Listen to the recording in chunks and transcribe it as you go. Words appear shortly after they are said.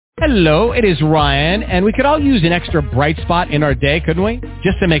Hello, it is Ryan, and we could all use an extra bright spot in our day, couldn't we?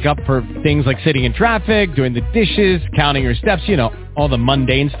 Just to make up for things like sitting in traffic, doing the dishes, counting your steps, you know, all the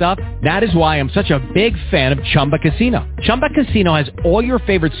mundane stuff. That is why I'm such a big fan of Chumba Casino. Chumba Casino has all your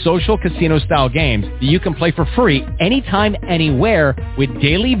favorite social casino-style games that you can play for free anytime, anywhere with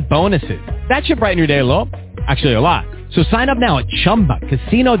daily bonuses. That should brighten your day a little. Actually, a lot. So sign up now at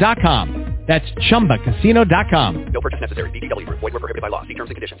ChumbaCasino.com. That's ChumbaCasino.com. No purchase necessary. VGW. Void where prohibited by law. See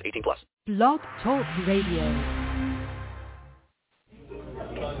terms and conditions. 18+. Blog Talk Radio.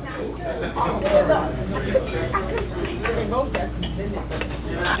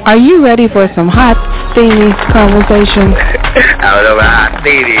 Are you ready for some hot, steamy conversation? I don't know how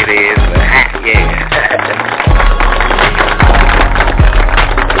steamy it is, but hot, yeah.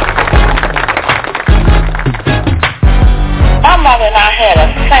 My mother and I had a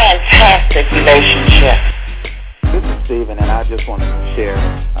fantastic relationship. This is Steven, and I just want to share.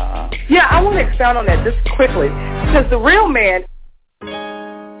 Yeah, I want to expound on that just quickly, because the real man.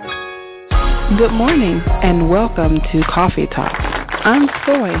 Good morning, and welcome to Coffee Talk. I'm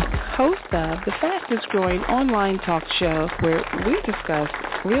Soy, host of the fastest growing online talk show where we discuss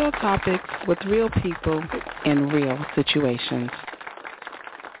real topics with real people in real situations.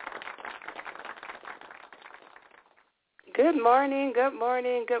 Good morning, good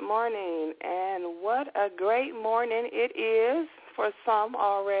morning, good morning, and what a great morning it is for some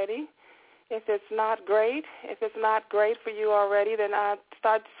already. If it's not great for you already, then I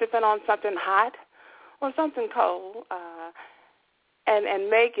start sipping on something hot or something cold, and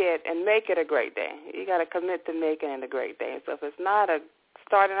make it a great day. You got to commit to making it a great day. So if it's not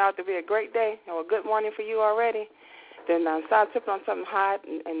starting out to be a great day or a good morning for you already, then start sipping on something hot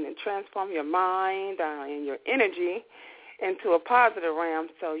and transform your mind and your energy into a positive realm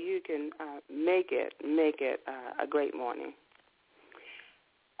so you can make it a great morning.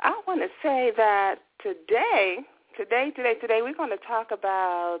 I want to say that today we're going to talk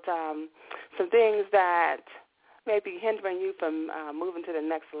about some things that may be hindering you from moving to the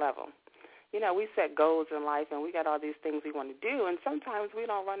next level. You know, we set goals in life and we got all these things we want to do, and sometimes we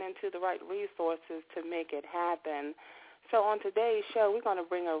don't run into the right resources to make it happen. So on today's show, we're going to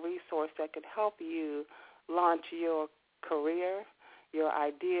bring a resource that could help you launch your career, your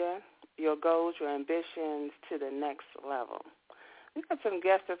idea, your goals, your ambitions to the next level. We've got some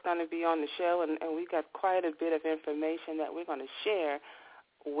guests that's going to be on the show, and we've got quite a bit of information that we're going to share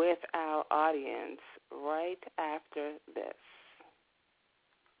with our audience right after this.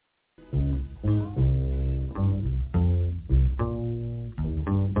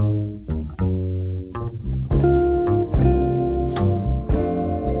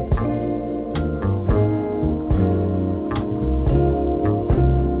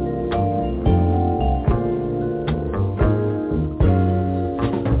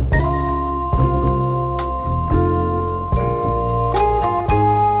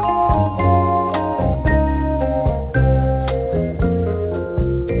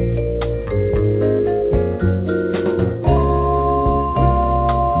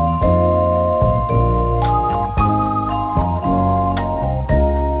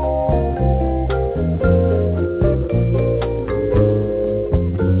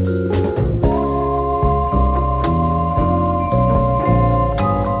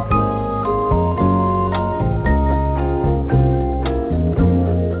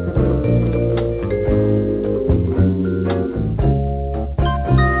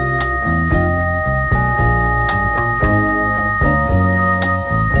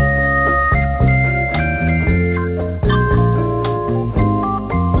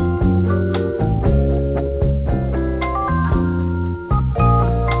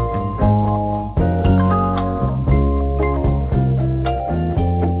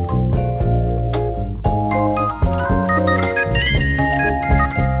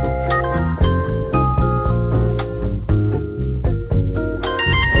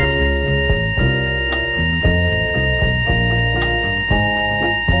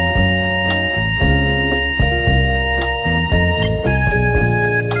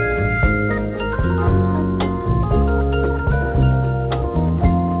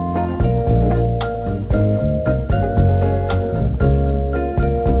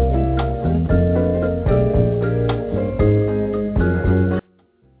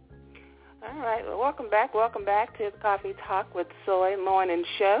 Welcome back to the Coffee Talk with Soy Morning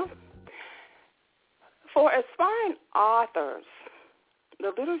Show. For aspiring authors, the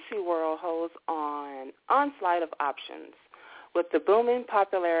literacy world holds an onslaught of options with the booming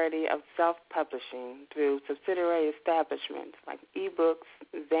popularity of self-publishing through subsidiary establishments like ebooks,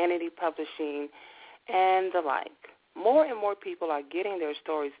 vanity publishing, and the like. More and more people are getting their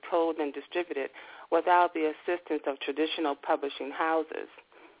stories told and distributed without the assistance of traditional publishing houses.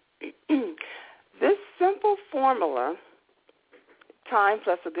 This simple formula, time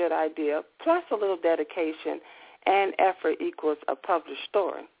plus a good idea, plus a little dedication and effort equals a published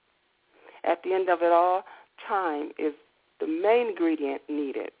story. At the end of it all, time is the main ingredient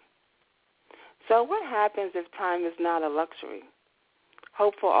needed. So what happens if time is not a luxury?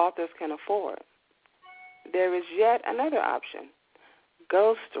 Hopeful authors can afford. There is yet another option,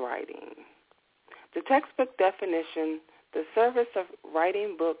 ghostwriting. The textbook definition, the service of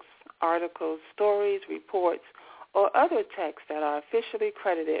writing books, articles, stories, reports, or other texts that are officially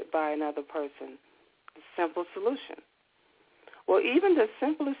credited by another person. The simple solution. Well, even the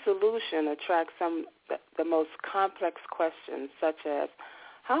simplest solution attracts the most complex questions, such as,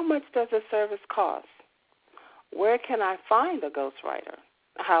 how much does a service cost? Where can I find a ghostwriter?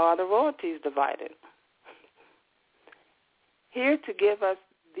 How are the royalties divided? Here to give us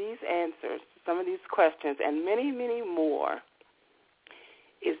these answers to some of these questions and many, many more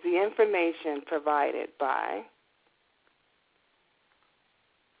is the information provided by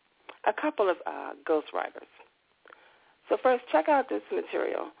a couple of ghostwriters. So first, check out this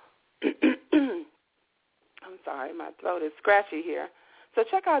material. I'm sorry, my throat is scratchy here. So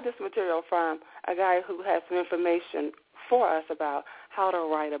check out this material from a guy who has some information for us about how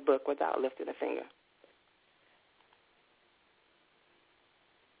to write a book without lifting a finger.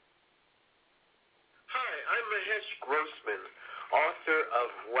 Hi, I'm Mahesh Grossman, author of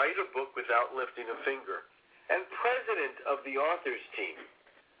Write a Book Without Lifting a Finger, and president of the Authors Team,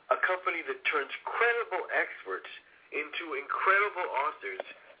 a company that turns credible experts into incredible authors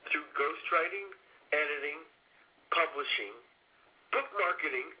through ghostwriting, editing, publishing, book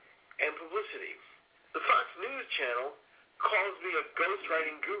marketing, and publicity. The Fox News Channel calls me a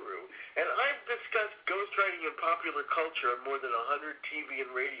ghostwriting guru, and I've discussed ghostwriting in popular culture on more than 100 TV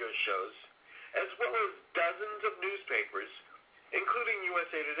and radio shows, as well as dozens of newspapers, including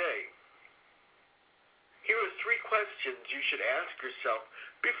USA Today. Here are 3 questions you should ask yourself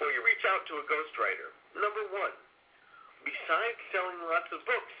before you reach out to a ghostwriter. Number 1, besides selling lots of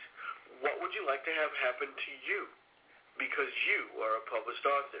books, what would you like to have happen to you? Because you are a published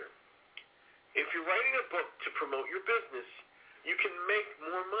author. If you're writing a book to promote your business, you can make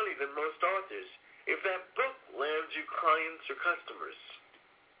more money than most authors if that book lands you clients or customers.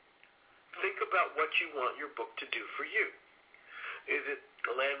 Think about what you want your book to do for you. Is it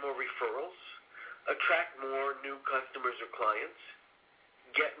land more referrals, attract more new customers or clients,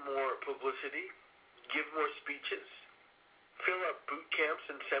 get more publicity, give more speeches, fill up boot camps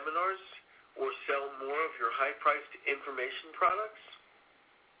and seminars, or sell more of your high-priced information products?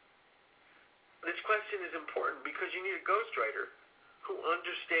 This question is important because you need a ghostwriter who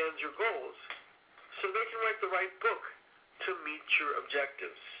understands your goals so they can write the right book to meet your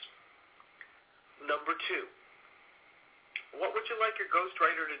objectives. Number 2, what would you like your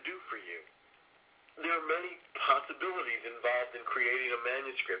ghostwriter to do for you? There are many possibilities involved in creating a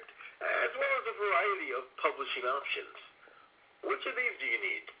manuscript, as well as a variety of publishing options. Which of these do you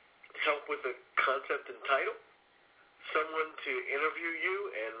need? Help with a concept and title? Someone to interview you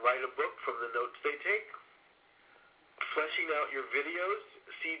and write a book from the notes they take? Fleshing out your videos,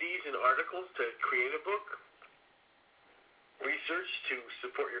 CDs, and articles to create a book? Research to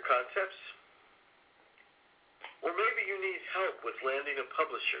support your concepts? Or maybe you need help with landing a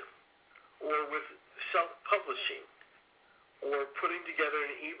publisher, or with self-publishing, or putting together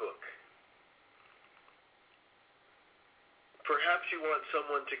an ebook. Perhaps you want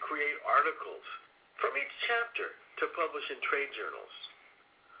someone to create articles from each chapter to publish in trade journals,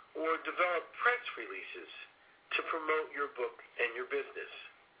 or develop press releases to promote your book and your business.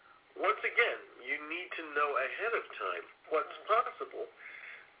 Once again, you need to know ahead of time what's possible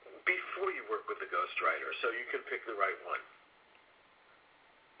before you work with a ghostwriter so you can pick the right one.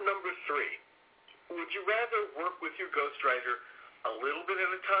 Number 3, would you rather work with your ghostwriter a little bit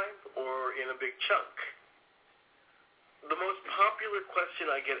at a time or in a big chunk? The most popular question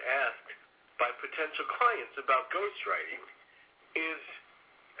I get asked by potential clients about ghostwriting is,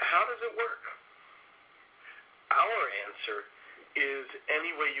 how does it work? Our answer is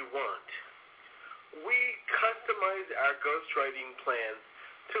any way you want. We customize our ghostwriting plan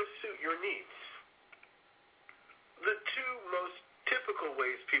to suit your needs. The 2 most typical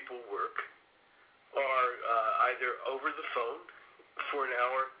ways people work are either over the phone for an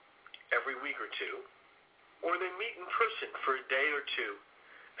hour every week or 2, or they meet in person for a day or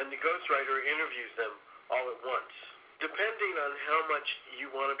 2, and the ghostwriter interviews them all at once. Depending on how much you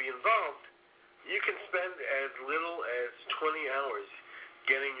want to be involved, you can spend as little as 20 hours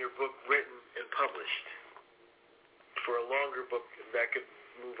getting your book written and published. for a longer book, that could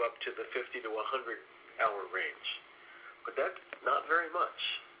move up to the 50 to 100-hour range. But that's not very much.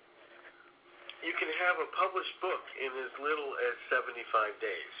 You can have a published book in as little as 75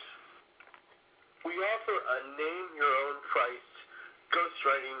 days. We offer a name-your-own-price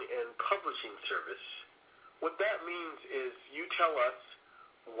ghostwriting and publishing service. What that means is you tell us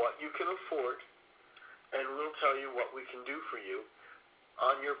what you can afford, and we'll tell you what we can do for you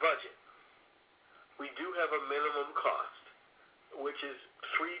on your budget. We do have a minimum cost, which is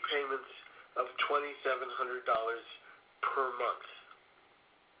 3 payments of $2,700 per month.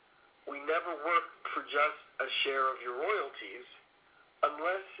 We never work for just a share of your royalties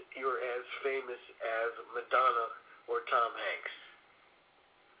unless you're as famous as Madonna or Tom Hanks.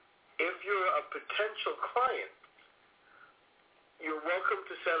 If you're a potential client, you're welcome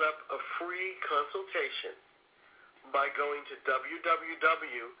to set up a free consultation by going to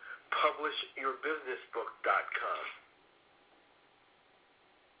www.publishyourbusinessbook.com.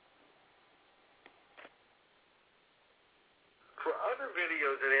 For other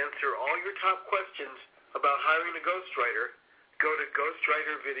videos that answer all your top questions about hiring a ghostwriter, go to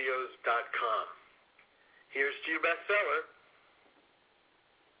ghostwritervideos.com. Here's to your bestseller.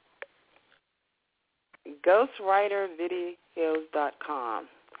 ghostwritervideos.com.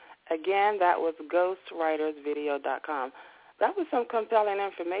 Again, that was ghostwritersvideo.com. That was some compelling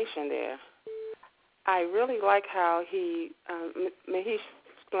information there. I really like how he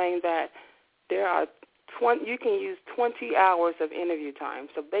explained that there are you can use 20 hours of interview time.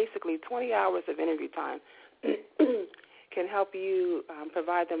 So basically 20 hours of interview time can help you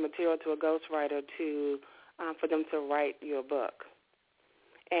provide the material to a ghostwriter for them to write your book.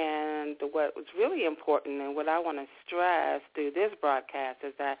 And what was really important and what I want to stress through this broadcast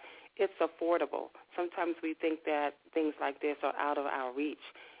is that it's affordable. Sometimes we think that things like this are out of our reach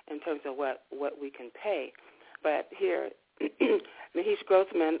in terms of what we can pay. But here, Mahesh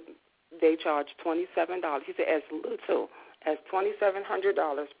Grossman, they charge $27. He said as little as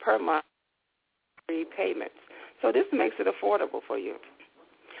 $2,700 per month, 3 payments. So this makes it affordable for you.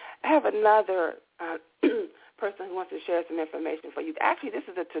 I have another person who wants to share some information for you. Actually, this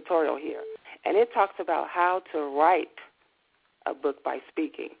is a tutorial here, and it talks about how to write a book by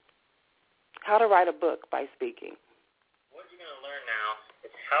speaking. How to write a book by speaking. What you're going to learn now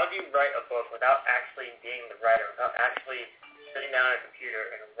is how do you write a book without actually being the writer, without actually sitting down at a computer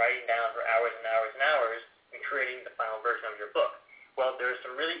and writing down for hours and hours and hours and creating the final version of your book. Well, there's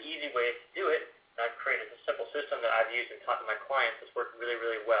some really easy ways to do it, and I've created a simple system that I've used and taught to my clients that's worked really,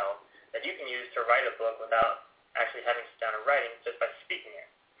 really well that you can use to write a book without actually having to sit down and writing just by speaking it.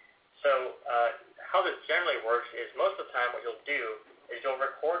 So how this generally works is most of the time what you'll do is you'll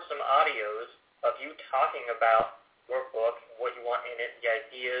record some audios of you talking about your book, what you want in it, the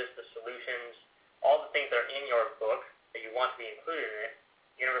ideas, the solutions, all the things that are in your book that you want to be included in it.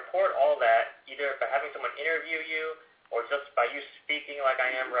 You're going to record all that either by having someone interview you or just by you speaking like I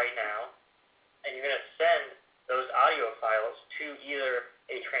am right now. And you're going to send those audio files to either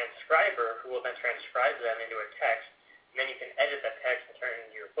a transcriber who will then transcribe them into a text, and then you can edit that text and turn it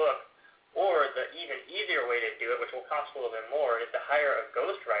into your book. Or the even easier way to do it, which will cost a little bit more, is to hire a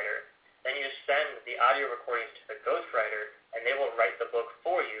ghostwriter. Then you just send the audio recordings to the ghostwriter, and they will write the book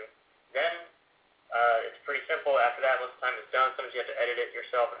for you. Then it's pretty simple. After that, once the time is done, sometimes you have to edit it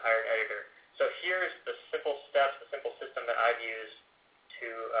yourself and hire an editor. So here's the simple steps, the simple system that I've used to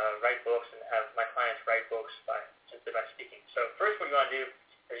write books and have my clients write books simply by speaking. So first what you want to do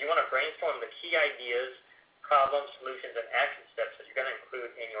is you want to brainstorm the key ideas, problems, solutions, and action steps that you're going to include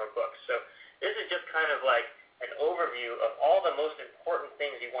in your book. So this is just kind of like an overview of all the most important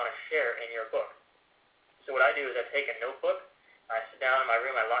things you want to share in your book. So what I do is I take a notebook, I sit down in my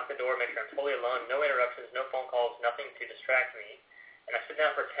room, I lock the door, make sure I'm totally alone, no interruptions, no phone calls, nothing to distract me. And I sit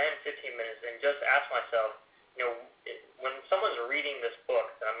down for 10, 15 minutes and just ask myself, when someone's reading this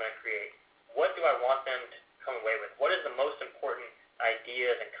book that I'm going to create, what do I want them to come away with? What is the most important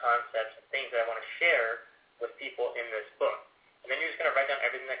ideas and concepts and things that I want to share with people in this book? And then you're just going to write down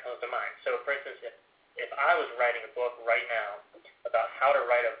everything that comes to mind. So, for instance, if I was writing a book right now about how to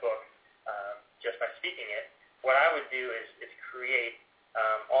write a book just by speaking it, what I would do is create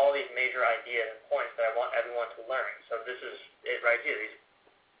all these major ideas and points that I want everyone to learn. So this is it right here. These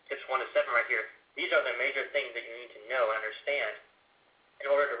tips 1 to 7 right here. These are the major things that you need to know and understand in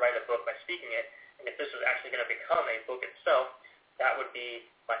order to write a book by speaking it. And if this was actually going to become a book itself, that would be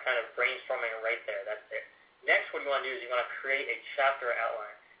my kind of brainstorming right there. That's it. Next, what you want to do is you want to create a chapter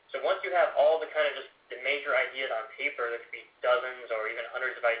outline. So once you have all the kind of just the major ideas on paper, there could be dozens or even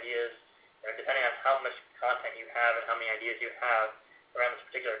hundreds of ideas, depending on how much content you have and how many ideas you have around this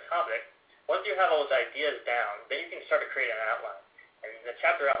particular topic, Once you have all those ideas down, then you can start to create an outline. And the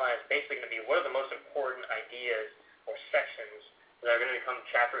chapter outline is basically going to be what are the most important ideas or sections that are going to become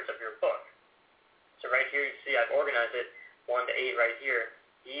chapters of your book. So right here you see I've organized it 1 to 8 right here.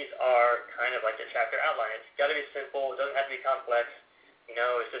 These are kind of like the chapter outline. It's got to be simple. It doesn't have to be complex. You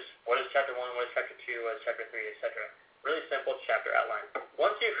know, it's just what is chapter 1, what is chapter 2, what is chapter 3, etc. Really simple chapter outline.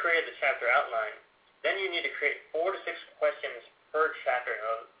 Once you've created the chapter outline, then you need to create 4 to 6 questions per chapter.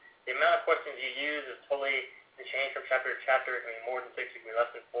 Now, the amount of questions you use is totally to change from chapter to chapter. It can be more than 6, it can be less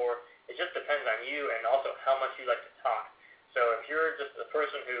than 4. It just depends on you and also how much you like to talk. So if you're just a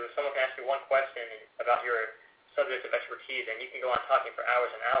person who someone can ask you one question about your subject of expertise and you can go on talking for hours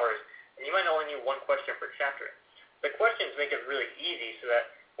and hours, and you might only need one question per chapter. The questions make it really easy so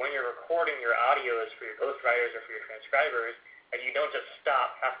that when you're recording your audios for your ghostwriters or for your transcribers, and you don't just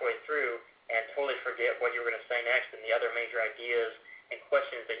stop halfway through and totally forget what you were going to say next and the other major ideas and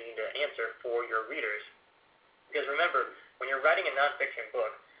questions that you need to answer for your readers. Because remember, when you're writing a nonfiction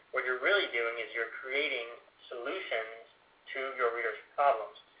book, what you're really doing is you're creating solutions to your readers'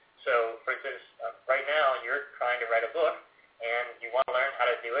 problems. So, for instance, right now you're trying to write a book, and you want to learn how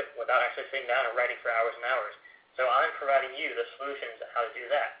to do it without actually sitting down and writing for hours and hours. So I'm providing you the solutions to how to do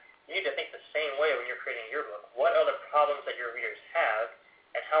that. You need to think the same way when you're creating your book. What are the problems that your readers have,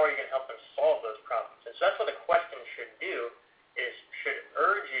 and how are you going to help them solve those problems? And so that's what the question should do, is should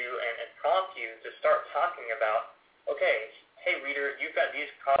urge you and prompt you to start talking about, okay, hey reader, you've got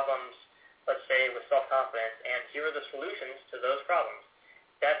these problems, let's say with self-confidence, and here are the solutions to those problems.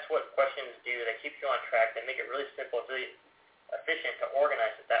 That's what questions do. They keep you on track. They make it really simple, really efficient to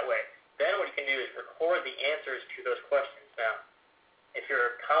organize it that way. Then what you can do is record the answers to those questions. Now, if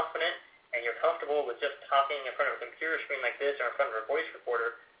you're confident and you're comfortable with just talking in front of a computer screen like this or in front of a voice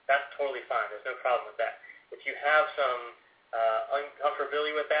recorder, that's totally fine. There's no problem with that. If you have some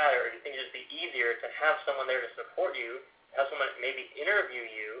uncomfortability with that, or you think it'd just be easier to have someone there to support you, have someone maybe interview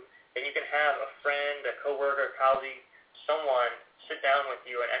you, then you can have a friend, a coworker, a colleague, someone sit down with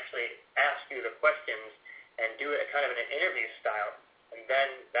you and actually ask you the questions and do it kind of in an interview style. And then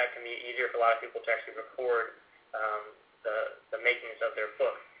that can be easier for a lot of people to actually record the makings of their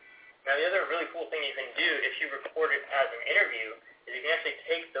book. Now, the other really cool thing you can do if you record it as an interview is you can actually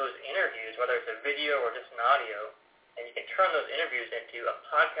take those interviews, whether it's a video or just an audio, and you can turn those interviews into a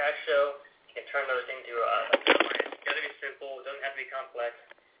podcast show. You can turn those into a outline. It's got to be simple. It doesn't have to be complex.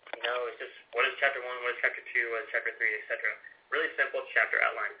 You know, it's just what is chapter 1, what is chapter 2, what is chapter 3, etc. Really simple chapter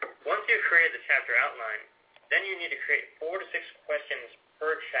outline. Once you've created the chapter outline, then you need to create 4 to 6 questions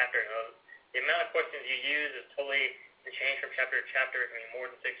per chapter. Now, the amount of questions you use is totally to change from chapter to chapter. It can be more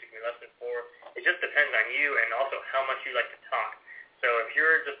than 6, it can be less than 4. It just depends on you and also how much you like to talk. So if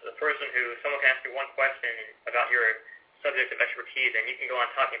you're just a person who someone can ask you one question about your subject of expertise and you can go on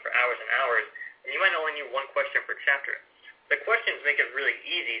talking for hours and hours, and you might only need one question per chapter. The questions make it really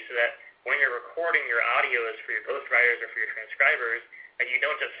easy so that when you're recording your audios for your ghostwriters or for your transcribers, and you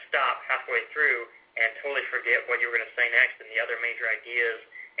don't just stop halfway through and totally forget what you were going to say next and the other major ideas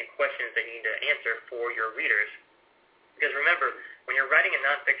and questions that you need to answer for your readers. Because remember, when you're writing a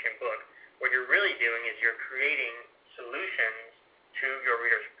nonfiction book, what you're really doing is you're creating solutions to your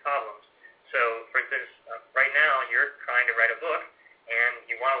readers' problems. So, for instance, right now you're trying to write a book, and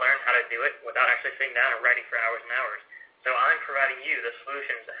you want to learn how to do it without actually sitting down and writing for hours and hours. So I'm providing you the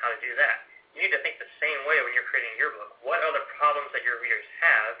solutions to how to do that. You need to think the same way when you're creating your book. What are the problems that your readers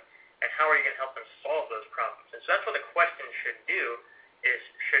have, and how are you going to help them solve those problems? And so that's what the question should do, is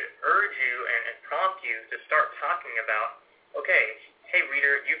should urge you and prompt you to start talking about, okay, hey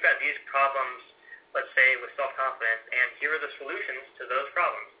reader, you've got these problems, let's say with self-confidence, and here are the solutions to those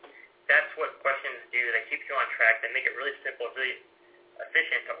problems. That's what questions do. They keep you on track. They make it really simple, really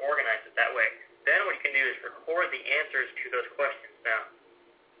efficient to organize it that way. Then what you can do is record the answers to those questions. Now,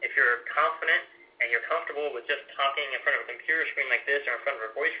 if you're confident and you're comfortable with just talking in front of a computer screen like this or in front of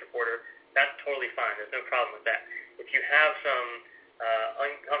a voice recorder, that's totally fine. There's no problem with that. If you have some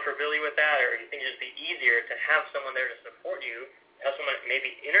uncomfortability with that, or you think it'd just be easier to have someone there to support you, have someone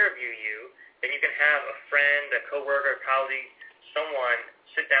maybe interview you, then you can have a friend, a coworker, a colleague, someone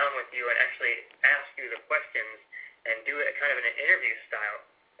sit down with you and actually ask you the questions and do it kind of in an interview style.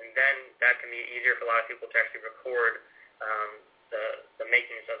 And then that can be easier for a lot of people to actually record the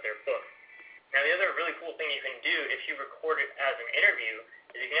makings of their book. Now, the other really cool thing you can do if you record it as an interview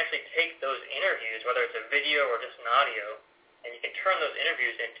is you can actually take those interviews, whether it's a video or just an audio, and you can turn those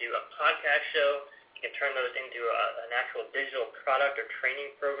interviews into a podcast show. You can turn those into an actual digital product or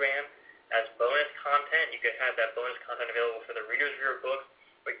training program as bonus content. You could have that bonus content available for the readers of your book,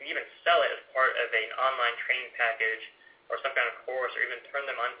 but you can even sell it as part of an online training package or some kind of course, or even turn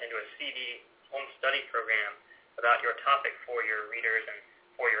them into a CD home study program about your topic for your readers and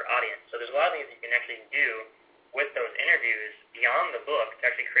for your audience. So there's a lot of things that you can actually do with those interviews beyond the book to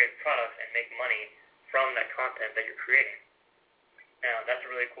actually create products and make money from that content that you're creating. Now, that's a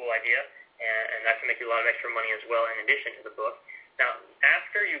really cool idea, and that can make you a lot of extra money as well in addition to the book. Now,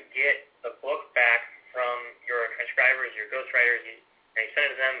 after you get the book back from your transcribers, your ghostwriters, you send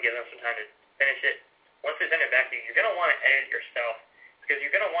it to them, give them some time to finish it. Once they send it back to you, you're going to want to edit it yourself because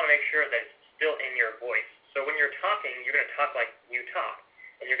you're going to want to make sure that it's still in your voice. So when you're talking, you're going to talk like you talk,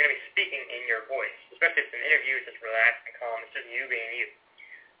 and you're going to be speaking in your voice. Especially if it's an interview, it's just relaxed and calm. It's just you being you.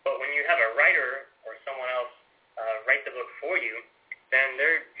 But when you have a writer or someone else write the book for you, then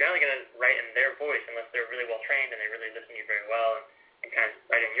they're generally going to write in their voice unless they're really well trained and they really listen to you very well and kind of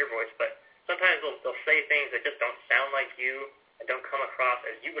write in your voice. But sometimes they'll say things that just don't sound like you and don't come across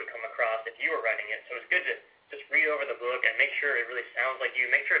as you would come across if you were writing it. So it's good to just read over the book and make sure it really sounds like you.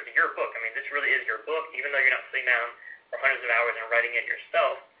 Make sure it's your book. I mean, this really is your book. Even though you're not sitting down for hundreds of hours and writing it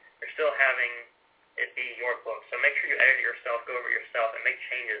yourself, you're still having it be your book. So make sure you edit it yourself, go over it yourself, and make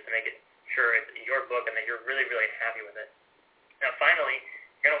changes to make it sure it's your book and that you're really, really happy with it. Now, finally,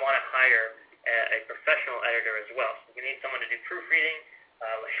 you're going to want to hire a professional editor as well. So you need someone to do proofreading.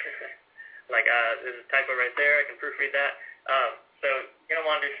 There's a typo right there. I can proofread that. So you're going to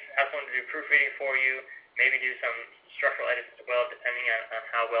want to have someone to do proofreading for you, maybe do some structural edits as well, depending on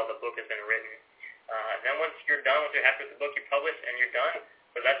how well the book has been written. And then once you're done, once you're happy with the book you publish and you're done,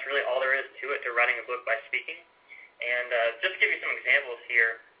 so that's really all there is to it, to writing a book by speaking. And just to give you some examples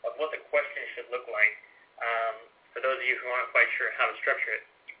here of what the questions should look like. For those of you who aren't quite sure how to structure it.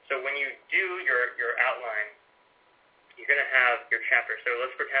 So when you do your outline, you're going to have your chapter. So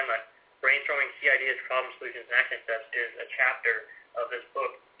let's pretend that brainstorming key ideas, problem solutions, and action steps is a chapter of this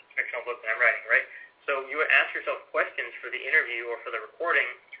book, fictional book that I'm writing, right? So you would ask yourself questions for the interview or for the recording,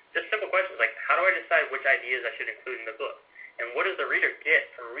 just simple questions like, how do I decide which ideas I should include in the book? And what does the reader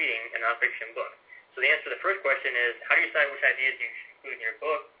get from reading a nonfiction book? So the answer to the first question is, how do you decide which ideas you should include in your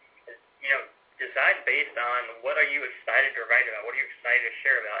book? Decide based on what are you excited to write about, what are you excited to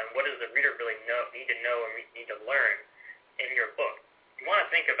share about, and what does the reader really need to know and need to learn in your book. You want to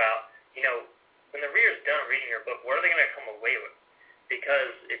think about, when the reader's done reading your book, what are they going to come away with?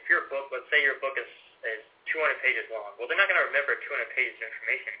 Because if your book, let's say your book is 200 pages long, well, they're not going to remember 200 pages of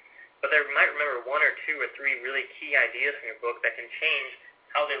information, but they might remember 1 or 2 or 3 really key ideas from your book that can change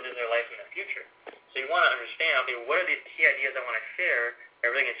how they live their life in the future. So you want to understand, okay, what are these key ideas I want to share that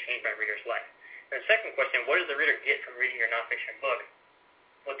are really going to change my reader's life? And the second question, what does the reader get from reading your nonfiction book?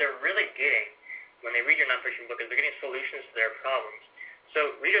 What they're really getting when they read your nonfiction book is they're getting solutions to their problems.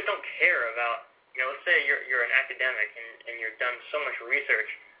 So readers don't care about, let's say you're an academic and you've done so much research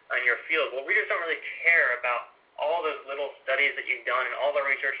on your field. Well, readers don't really care about all those little studies that you've done and all the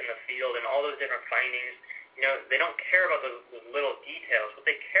research in the field and all those different findings. They don't care about those little details. What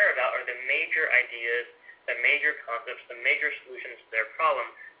they care about are the major ideas, the major concepts, the major solutions to their problem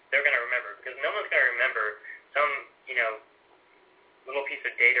they're going to remember. Because no one's going to remember some, little piece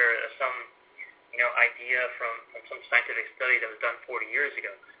of data or some, idea from some scientific study that was done 40 years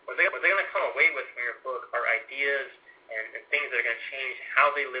ago. What they're going to come away with from your book are ideas and things that are going to change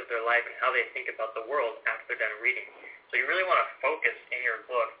how they live their life and how they think about the world after they're done reading. So you really want to focus in your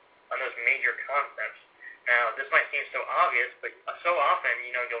book on those major concepts. Now, this might seem so obvious, but so often,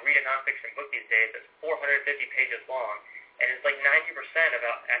 you'll read a nonfiction book these days that's 450 pages long, and it's like 90%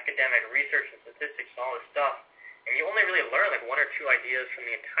 about academic research and statistics and all this stuff, and you only really learn like 1 or 2 ideas from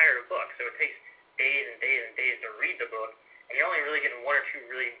the entire book, so it takes days and days and days to read the book, and you're only really getting 1 or 2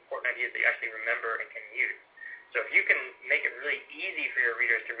 really important ideas that you actually remember and can use. So if you can make it really easy for your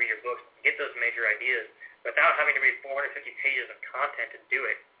readers to read your books, get those major ideas, without having to read 450 pages of content to do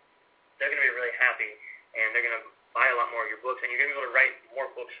it, they're going to be really happy, and they're going to buy a lot more of your books, and you're going to be able to write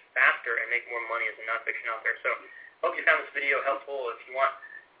more books faster and make more money as a nonfiction author. So hope you found this video helpful. If you want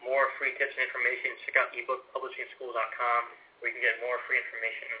more free tips and information, check out ebookpublishingschool.com, where you can get more free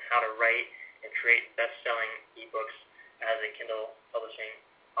information on how to write and create best-selling ebooks as a Kindle publishing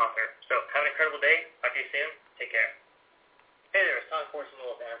author. So have an incredible day. Talk to you soon. Take care. Hey there, it's Tom Corson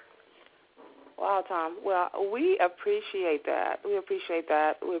Little, man. Wow, Tom. Well, we appreciate that. We appreciate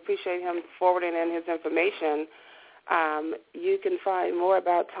him forwarding in his information. You can find more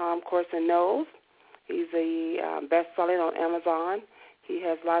about Tom Corson Knowles. He's a best-selling on Amazon. He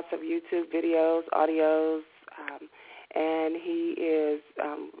has lots of YouTube videos, audios, and he is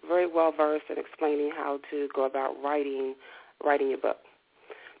very well-versed in explaining how to go about writing your book.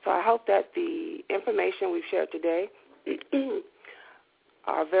 So I hope that the information we've shared today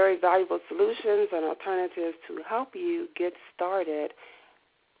are very valuable solutions and alternatives to help you get started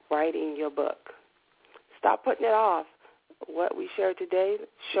writing your book. Stop putting it off. What we shared today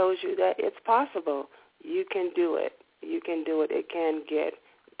shows you that it's possible. You can do it. You can do it. It can get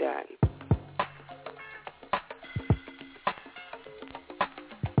done.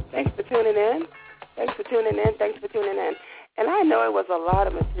 Thanks for tuning in. Thanks for tuning in. And I know it was a lot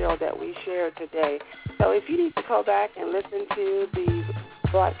of material that we shared today. So if you need to go back and listen to the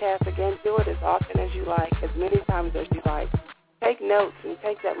broadcast again, do it as often as you like, as many times as you like. Take notes and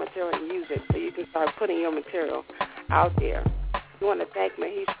take that material and use it so you can start putting your material out there. We want to thank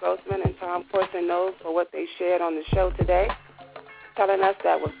Mahesh Grossman and Tom Corson Knowles for what they shared on the show today, telling us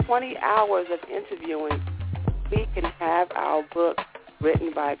that with 20 hours of interviewing, we can have our book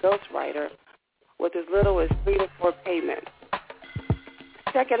written by a ghostwriter with as little as 3 to 4 payments.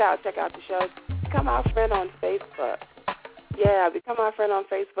 Check it out. Check out the show. Become our friend on Facebook. Yeah, become our friend on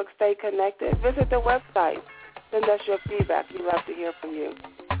Facebook. Stay connected. Visit the website. Send us your feedback. We love to hear from you.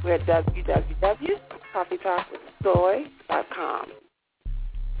 We're at www.coffeetalkwithsoy.com.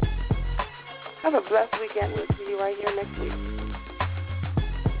 Have a blessed weekend. We'll see you right here next week.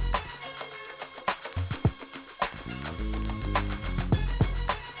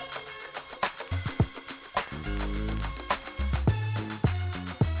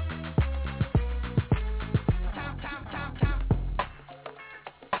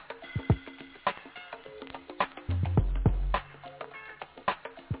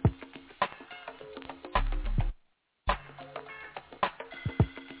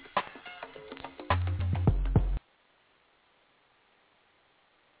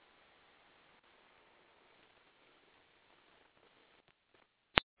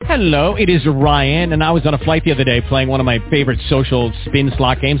 Hello, it is Ryan, and I was on a flight the other day playing one of my favorite social spin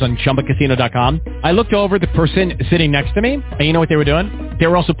slot games on ChumbaCasino.com. I looked over at the person sitting next to me, and you know what they were doing? They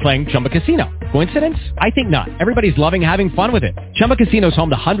were also playing Chumba Casino. Coincidence? I think not. Everybody's loving having fun with it. Chumba Casino is home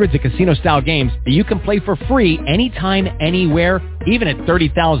to hundreds of casino-style games that you can play for free anytime, anywhere, even at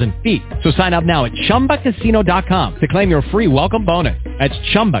 30,000 feet. So sign up now at ChumbaCasino.com to claim your free welcome bonus. That's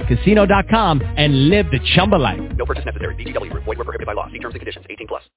ChumbaCasino.com and live the Chumba life. No purchase necessary. VGW. Void where prohibited by law. See terms and conditions. 18+.